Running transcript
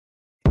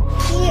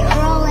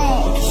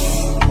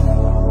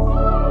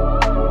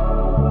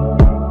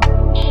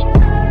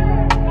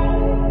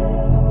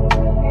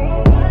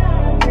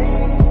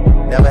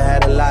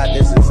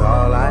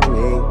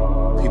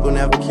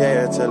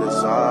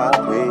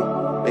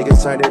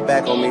Niggas turn their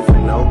back on me for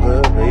no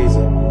good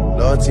reason.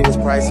 Loyalty is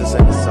priceless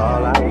and it's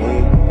all I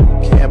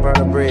need. Can't burn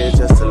a bridge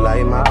just to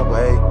light my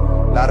way.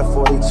 Lot of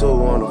 42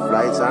 on the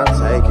flights I'm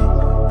taking.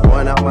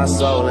 Pouring out my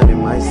soul and it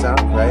might sound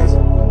crazy.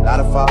 Lot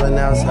of falling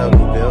outs help me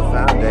build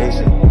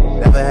foundation.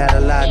 Never had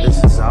a lot,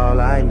 this is all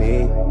I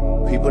need.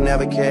 People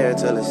never care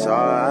till it's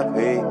R.I.P.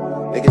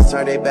 Niggas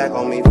turn their back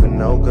on me for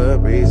no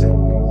good reason.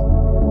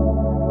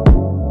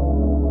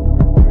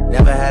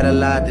 Never had a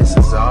lot, this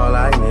is all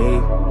I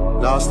need.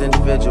 Lost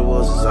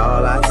individuals is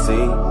all I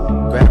see.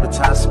 Grab the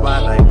top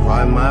spot like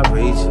part of my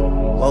reach.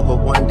 Woke up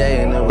one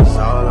day and it was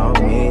all on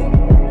me.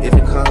 If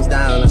it comes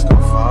down, it's gonna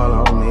fall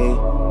on me.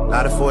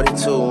 Lot of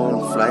 42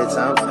 on the flights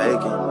I'm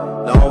taking.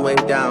 Long way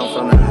down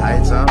from the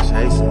heights I'm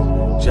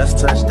chasing. Just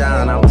touched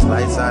down, I was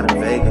lights out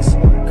in Vegas.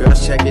 Girls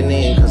checking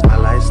in cause my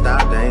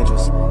lifestyle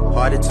dangerous.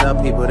 Hard to tell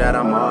people that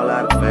I'm all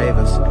out of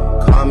favors.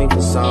 Call me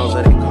for songs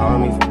or they call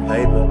me for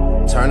paper.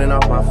 Turning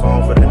off my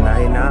phone for the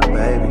night now,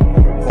 baby.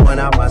 Pouring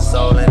out my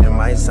soul and it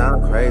might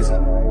sound crazy.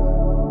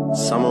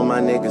 Some of my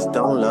niggas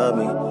don't love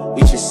me.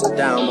 We should sit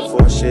down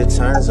before shit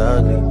turns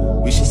ugly.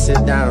 We should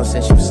sit down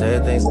since you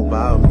said things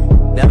about me.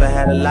 Never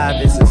had a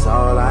lot, this is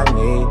all I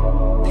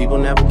need. People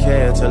never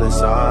care till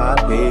it's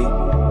R.I.P.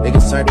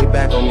 Niggas turn their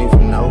back on me for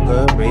no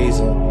good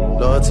reason.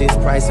 Loyalty is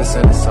priceless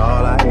and it's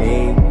all I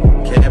need.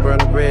 Can't burn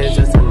the bridge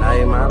just to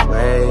light my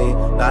way.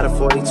 Lot of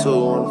 42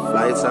 on the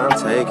flights I'm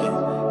taking.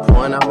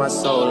 Pouring out my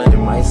soul and it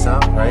might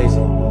sound crazy.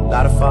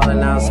 Lot of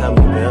falling outs help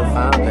me build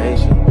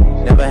foundation.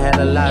 Never had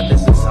a lot,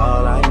 this is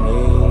all I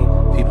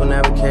need. People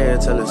never care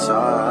till it's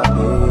R.I.P.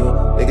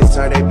 Niggas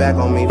turn their back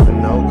on me for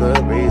no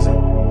good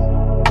reason.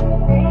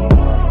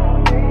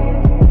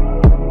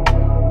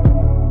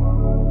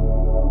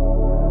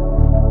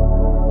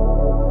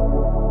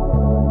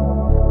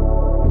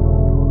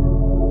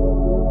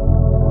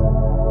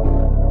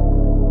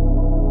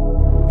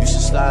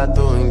 Slide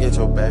through and get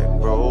your back,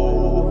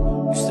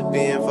 bro. Used to be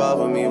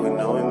involved with me with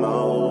no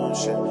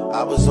emotion.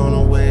 I was on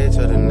the way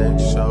to the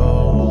next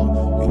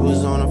show. You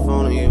was on the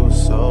phone and you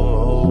was so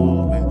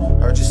open.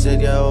 Heard you said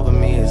you're over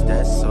me, is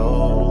that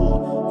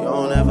so? You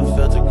don't ever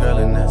filter, girl,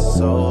 and that's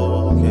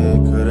so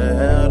good. Could've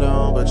held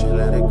on, but you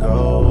let it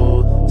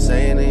go.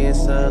 Saying to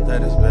yourself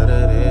that it's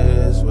better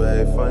this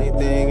way. Funny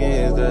thing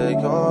is that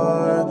you're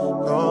going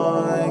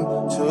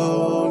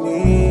to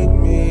need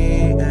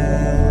me,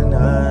 and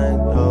I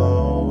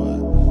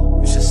know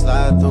you should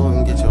slide through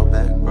and get your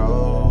back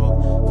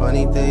broke.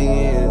 Funny thing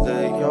is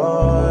that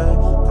you're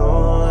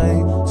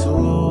going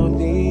to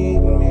need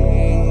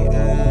me,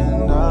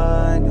 and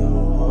I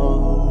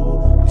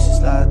know you should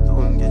slide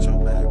through and get your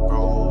back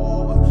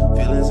broke.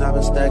 Feelings I've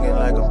been stacking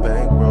like a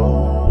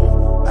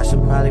bankroll. I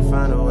should probably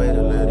find a way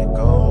to let it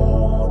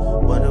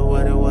go. Wonder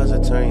what it was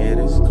that turned you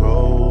this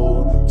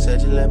cold.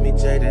 Said you left me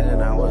jaded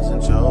and I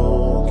wasn't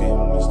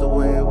joking. It's the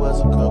way it was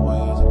a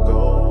couple years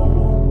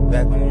ago.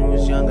 Back when you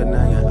was younger,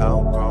 now you're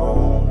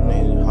outgrown.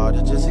 Made it hard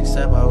to just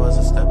accept I was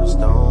a stepping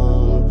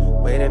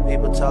stone. Way that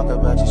people talk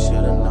about you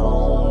should've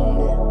known.